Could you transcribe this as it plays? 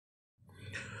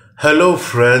Hello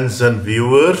friends and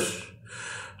viewers,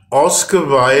 Oscar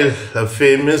Wilde, a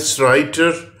famous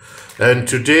writer, and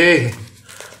today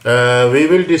we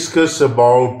will discuss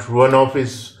about one of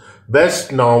his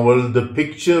best novels, The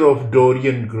Picture of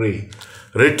Dorian Gray,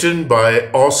 written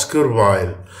by Oscar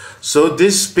Wilde. So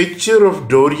this Picture of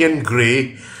Dorian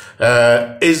Gray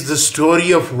is the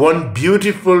story of one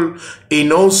beautiful,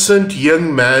 innocent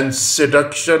young man's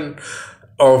seduction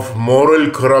of moral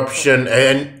corruption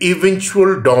and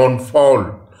eventual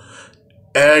downfall.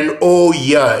 And oh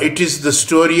yeah, it is the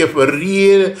story of a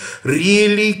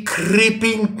really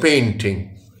creeping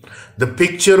painting. The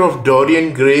Picture of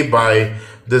Dorian Gray by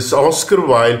this Oscar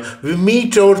Wilde. We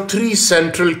meet our three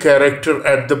central characters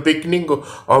at the beginning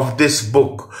of this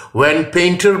book, when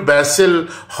painter Basil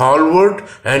Hallward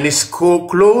and his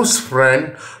close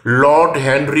friend Lord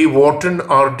Henry Wotton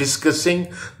are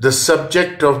discussing the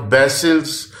subject of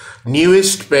Basil's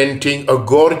newest painting, a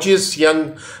gorgeous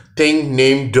young thing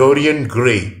named Dorian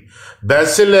Gray.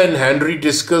 Basil and Henry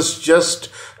discuss just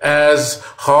as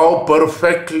how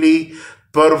perfect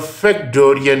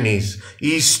Dorian is.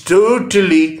 He's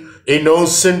totally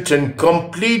innocent and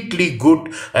completely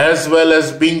good, as well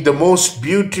as being the most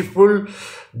beautiful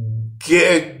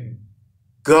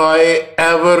guy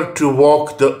ever to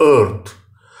walk the earth.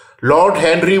 Lord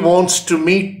Henry wants to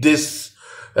meet this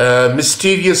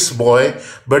mysterious boy,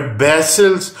 but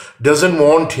Basil doesn't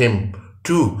want him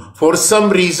to. For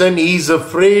some reason, he's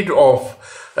afraid of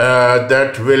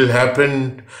that will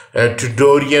happen to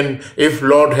Dorian if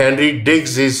Lord Henry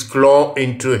digs his claw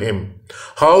into him.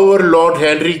 However, Lord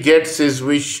Henry gets his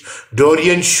wish.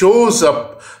 Dorian shows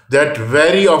up that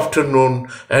very afternoon,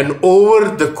 and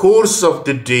over the course of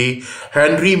the day,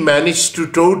 Henry managed to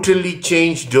totally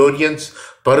change Dorian's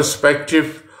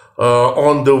perspective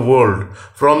on the world.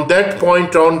 From that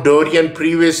point on, Dorian,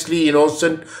 previously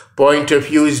innocent point of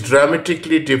view, is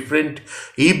dramatically different.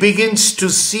 He begins to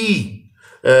see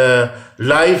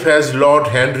life as Lord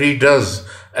Henry does,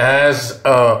 as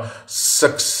a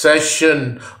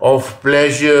succession of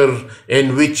pleasure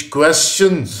in which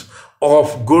questions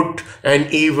of good and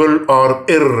evil are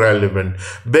irrelevant.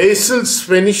 Basil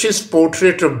finishes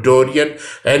portrait of Dorian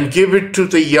and gives it to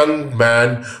the young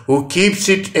man, who keeps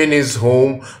it in his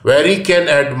home where he can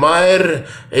admire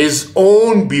his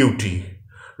own beauty.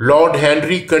 Lord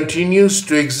Henry continues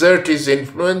to exert his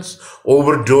influence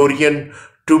over Dorian.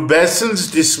 To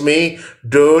Basil's dismay,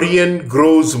 Dorian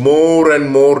grows more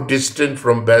and more distant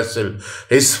from Basil,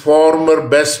 his former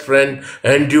best friend,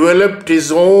 and developed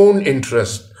his own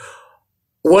interest.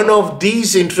 One of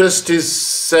these interests is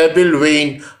Sybil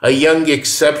Vane, a young,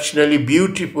 exceptionally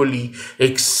beautifully,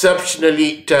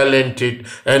 exceptionally talented,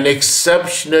 and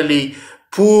exceptionally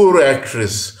poor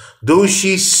actress, though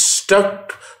she's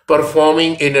stuck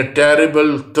performing in a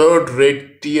terrible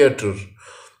third-rate theatre.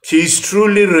 She is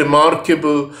truly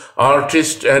remarkable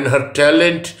artist, and her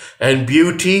talent and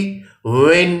beauty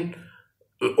win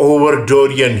over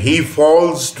Dorian. He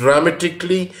falls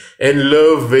dramatically in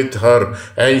love with her,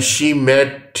 and she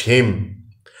met him.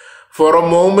 For a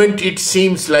moment, it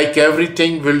seems like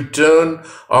everything will turn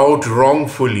out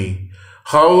wrongfully.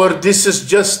 However, this is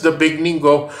just the beginning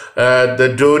of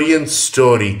the Dorian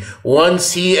story.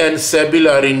 Once he and Sybil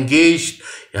are engaged,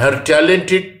 her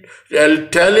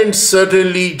talent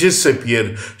suddenly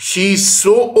disappears. She is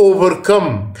so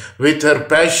overcome with her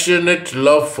passionate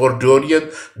love for Dorian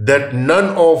that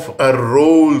none of her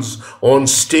roles on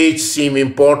stage seem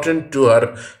important to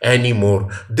her anymore.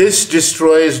 This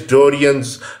destroys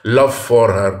Dorian's love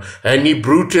for her, and he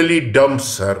brutally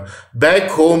dumps her.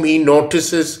 Back home, he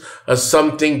notices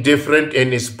something different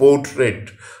in his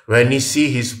portrait. When he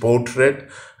sees his portrait,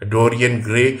 Dorian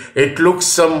Gray, it looks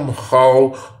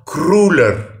somehow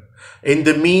crueler. In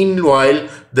the meanwhile,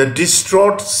 the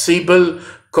distraught Sybil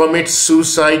commits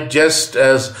suicide just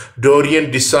as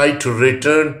Dorian decides to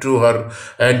return to her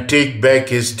and take back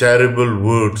his terrible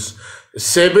words.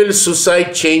 Sybil's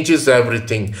suicide changes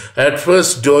everything. At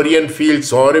first, Dorian feels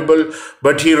horrible,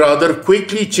 but he rather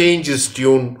quickly changes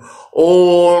tune.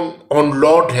 On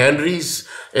Lord Henry's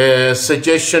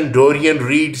suggestion, Dorian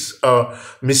reads a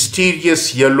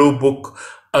mysterious yellow book,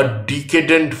 a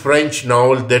decadent French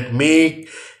novel that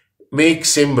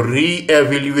makes him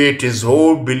re-evaluate his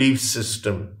whole belief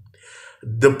system.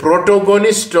 The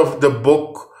protagonist of the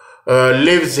book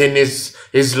lives in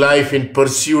his life in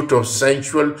pursuit of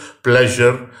sensual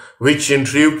pleasure, which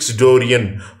intrigues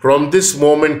Dorian. From this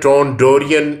moment on,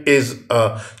 Dorian is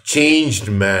a changed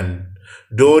man.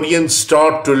 Dorian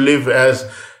starts to live as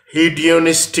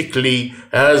hedonistically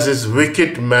as his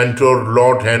wicked mentor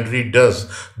Lord Henry does.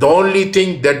 The only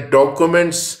thing that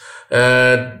documents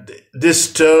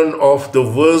this turn of the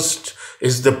worst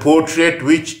is the portrait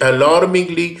which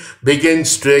alarmingly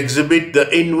begins to exhibit the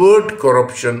inward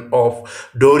corruption of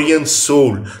Dorian's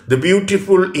soul. The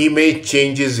beautiful image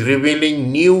changes,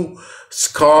 revealing new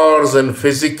scars and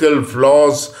physical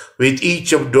flaws with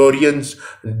each of Dorian's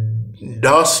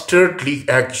dastardly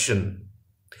action.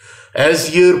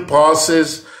 As year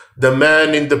passes, the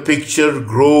man in the picture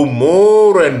grows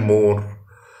more and more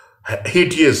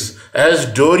hideous as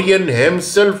Dorian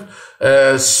himself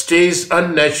stays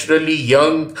unnaturally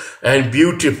young and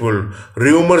beautiful.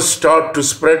 Rumors start to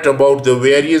spread about the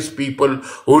various people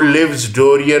who lives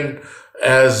Dorian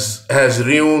has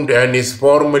ruined, and his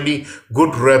formerly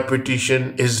good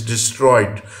reputation is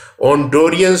destroyed. On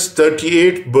Dorian's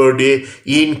 38th birthday,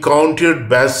 he encountered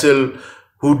Basil,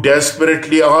 who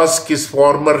desperately asked his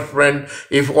former friend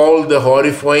if all the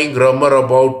horrifying rumor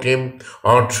about him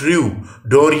are true.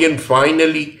 Dorian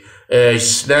finally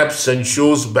snaps and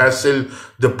shows Basil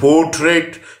the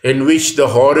portrait in which the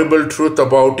horrible truth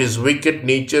about his wicked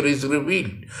nature is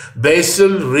revealed.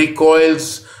 Basil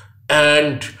recoils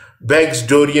and begs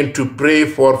Dorian to pray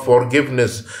for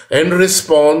forgiveness. In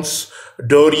response,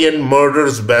 Dorian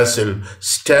murders Basil,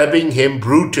 stabbing him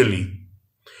brutally.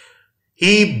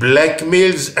 He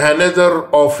blackmails another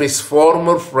of his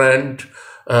former friend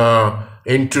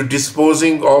into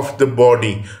disposing of the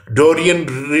body. Dorian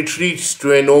retreats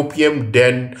to an opium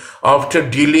den after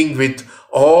dealing with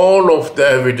all of the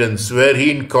evidence, where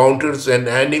he encounters an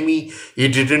enemy he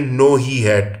didn't know he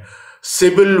had.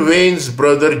 Sybil Vane's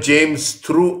brother James,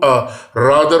 through a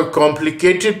rather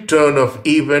complicated turn of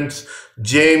events,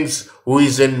 James, who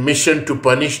is on mission to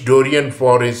punish Dorian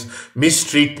for his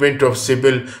mistreatment of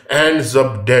Sybil, ends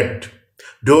up dead.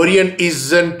 Dorian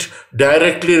isn't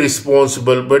directly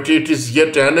responsible, but it is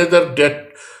yet another death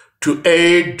to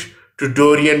add to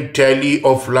Dorian's tally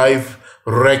of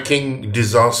life-wrecking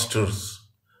disasters.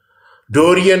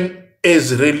 Dorian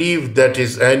is relieved that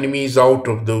his enemy is out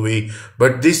of the way,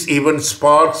 but this even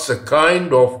sparks a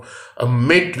kind of a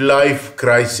midlife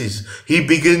crisis. He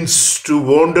begins to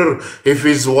wonder if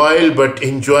his wild but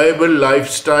enjoyable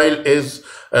lifestyle is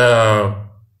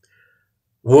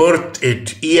worth it.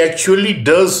 He actually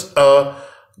does a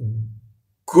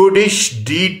goodish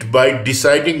deed by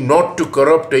deciding not to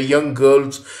corrupt a young girl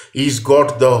he's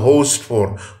got the host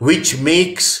for, which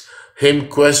makes him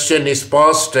question his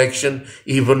past action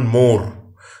even more.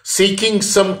 Seeking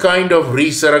some kind of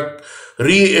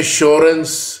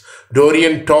reassurance,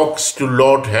 Dorian talks to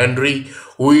Lord Henry,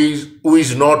 who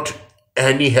is not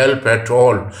any help at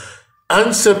all.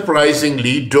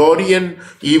 Unsurprisingly, Dorian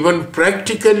even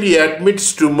practically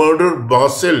admits to murder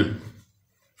Basil,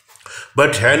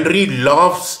 but Henry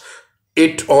laughs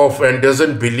it off and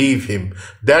doesn't believe him.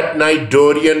 That night,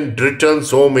 Dorian returns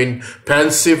home in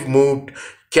pensive mood.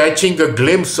 Catching a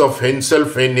glimpse of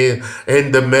himself in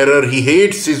the mirror, he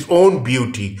hates his own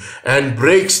beauty and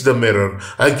breaks the mirror.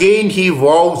 Again, he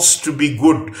vows to be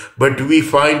good, but we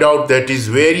find out that his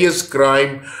various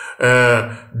crimes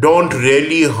don't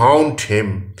really haunt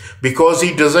him because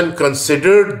he doesn't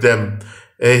consider them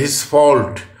his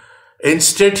fault.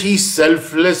 Instead, he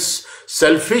selfishly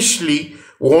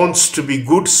wants to be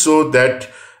good so that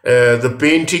the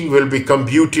painting will become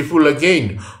beautiful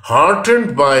again.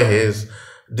 Heartened by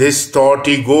this thought,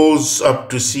 he goes up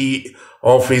to see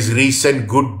if his recent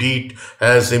good deed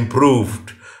has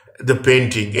improved the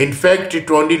painting. In fact, it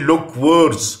only looked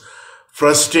worse.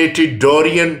 Frustrated,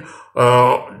 Dorian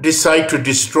decides to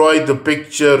destroy the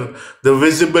picture, the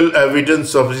visible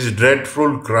evidence of his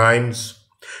dreadful crimes,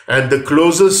 and the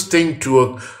closest thing to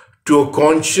a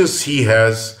conscience he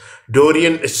has.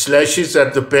 Dorian slashes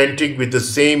at the painting with the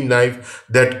same knife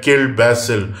that killed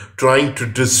Basil, trying to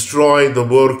destroy the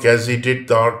work as he did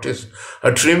the artist.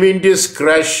 A tremendous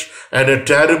crash and a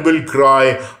terrible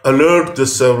cry alert the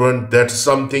servant that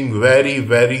something very,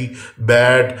 very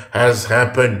bad has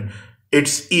happened.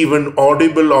 It's even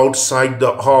audible outside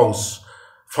the house.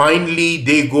 Finally,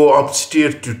 they go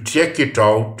upstairs to check it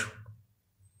out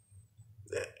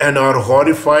and are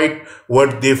horrified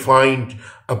what they find.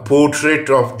 A portrait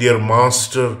of their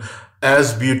master,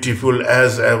 as beautiful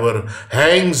as ever,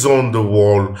 hangs on the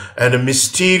wall, and a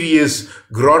mysterious,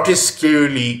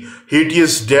 grotesquely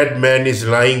hideous dead man is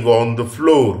lying on the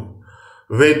floor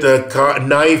with a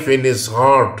knife in his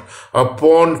heart.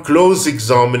 Upon close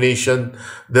examination,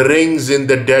 the rings in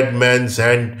the dead man's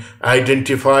hand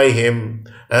identify him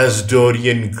as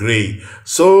Dorian Gray.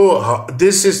 So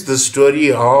this is the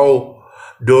story how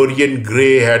Dorian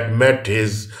Gray had met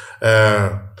his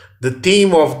the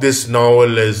theme of this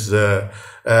novel is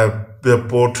the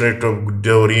portrait of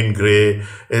Dorian Gray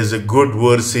is a good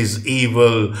versus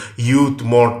evil, youth,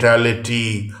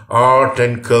 mortality, art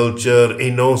and culture,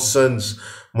 innocence,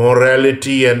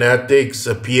 morality and ethics,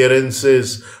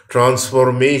 appearances,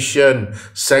 transformation,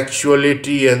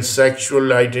 sexuality and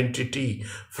sexual identity,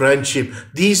 friendship.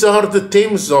 These are the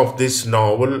themes of this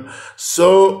novel.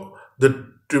 So the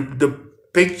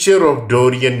Picture of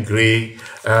Dorian Gray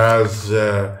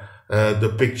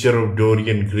the Picture of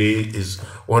Dorian Gray is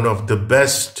one of the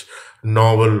best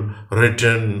novel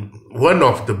written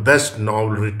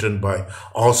by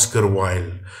Oscar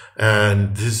Wilde,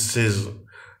 and this is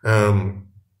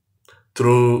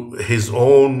through his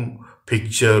own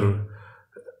picture,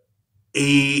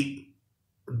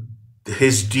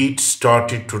 his deeds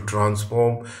started to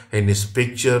transform in his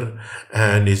picture,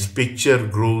 and his picture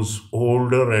grows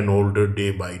older and older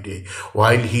day by day,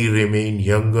 while he remained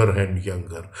younger and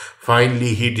younger.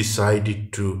 Finally, he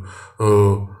decided to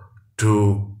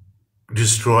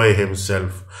destroy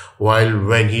himself.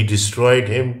 When he destroyed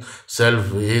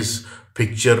himself, his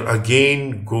picture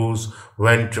again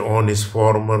went on his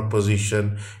former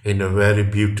position in a very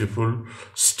beautiful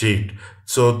state.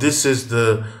 So this is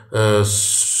the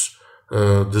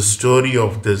story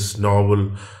of this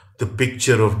novel, The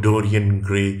Picture of Dorian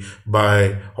Gray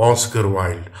by Oscar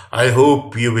Wilde. I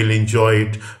hope you will enjoy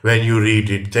it when you read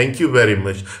it. Thank you very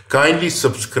much. Kindly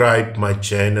subscribe my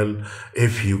channel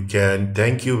if you can.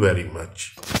 Thank you very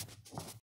much.